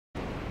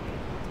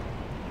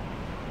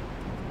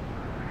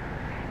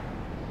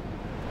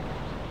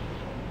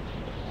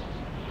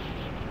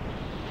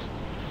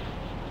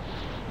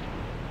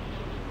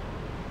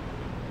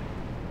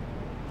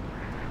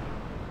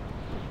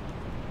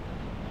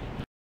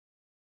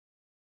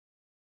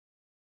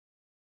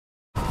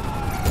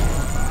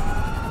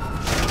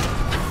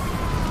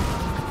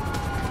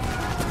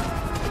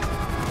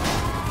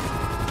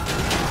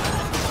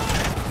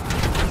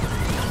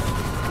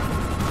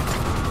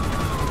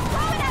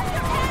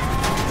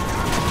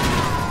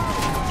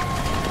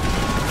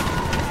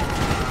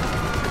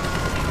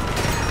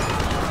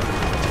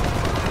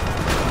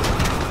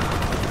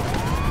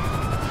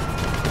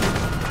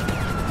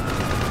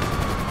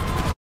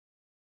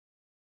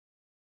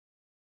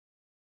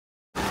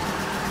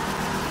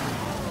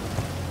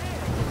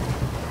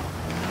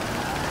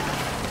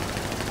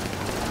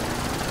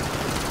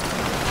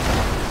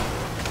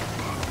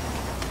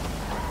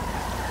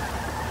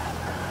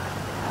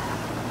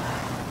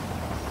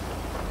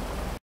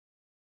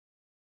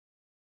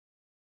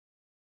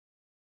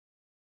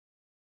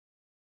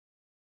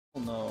Oh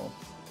no.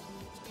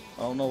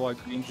 I don't know why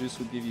green juice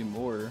would give you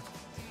more.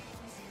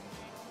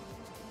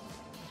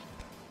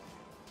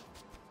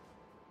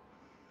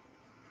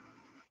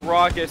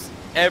 Raucous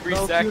every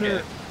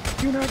second.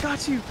 Cuner, I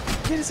got you!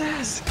 Get his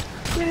ass!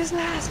 Get his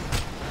ass!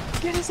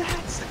 Get his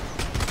ass!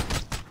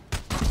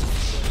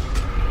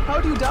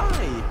 How'd you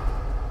die?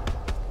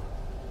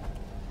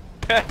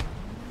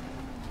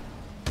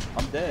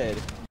 I'm dead.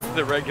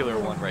 The regular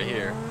one right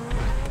here.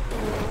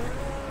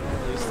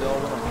 They still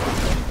want to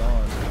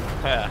gone.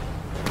 Yeah.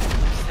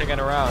 Just hanging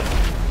around.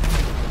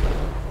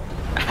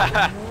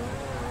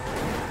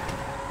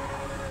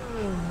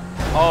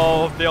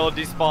 Oh, they all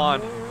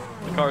despawn.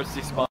 The cars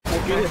despawn.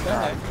 Get it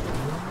back.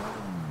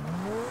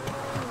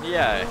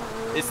 Yeah,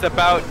 it's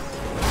about.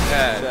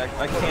 Jack,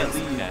 I can't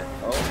leave. Yeah.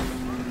 Oh.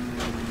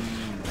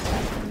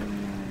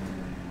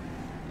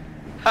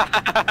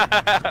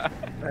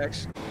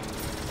 Actually.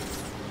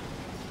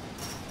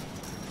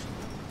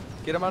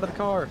 Get him out of the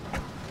car.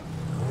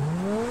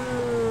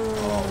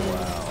 Oh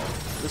wow.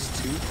 There's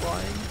two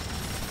flying?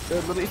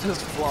 They're literally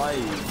just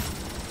flying.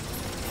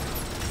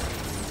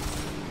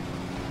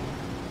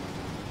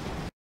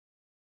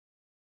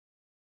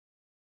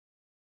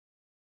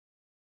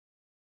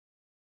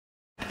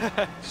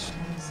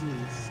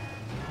 Jesus.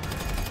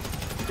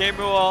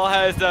 Gamerwall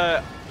has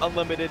a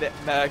unlimited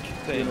mag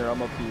thing. Gamer,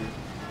 I'm up here.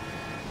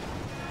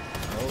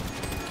 Oh.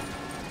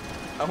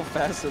 How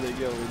fast are they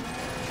going?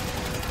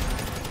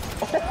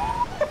 Oh.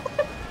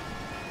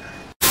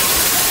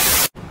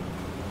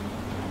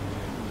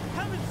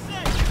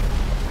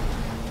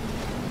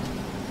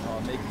 Oh,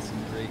 I'm making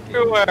some great games.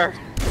 Everywhere.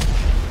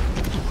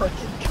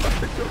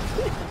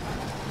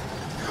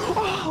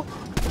 Oh.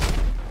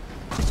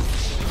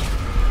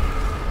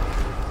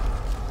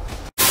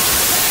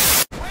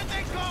 Where'd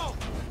they go?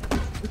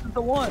 This is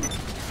the one.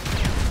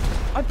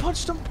 I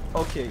punched him.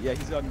 Okay, yeah,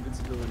 he's got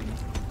invincibility.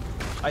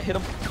 I hit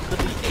him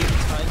literally 8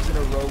 times in a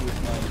row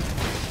with mine.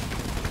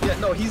 Yeah,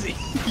 no, he's yeah,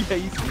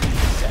 he's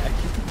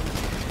attacking.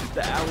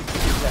 The Alex is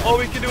attacking. All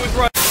we can do is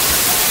run.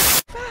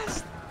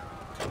 Fast.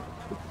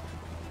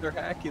 They're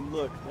hacking.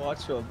 Look,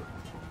 watch them.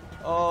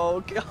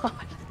 Oh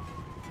god.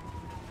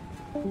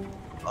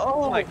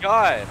 Oh my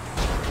god.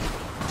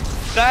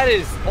 That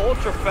is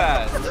ultra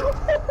fast.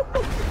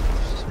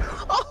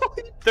 Oh,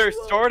 Their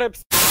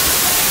startups.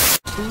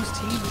 whose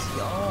team is he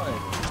on?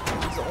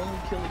 He's only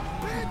killing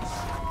humans.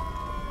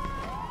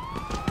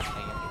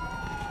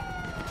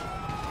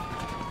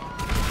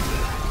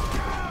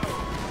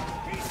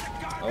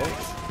 Oh.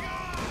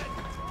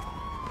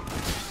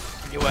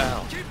 You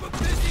out. Keep him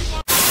busy.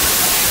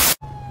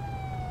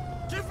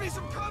 Give me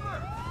some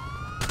cover.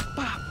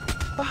 Bop,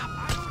 bop.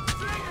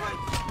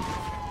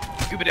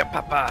 Scooby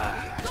papa.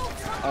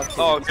 Okay,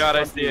 Oh he's god,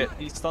 I stun see it.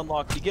 He's stun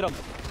locked. You get him.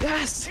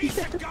 Yes. Piece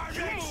of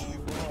garbage.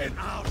 And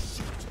I'll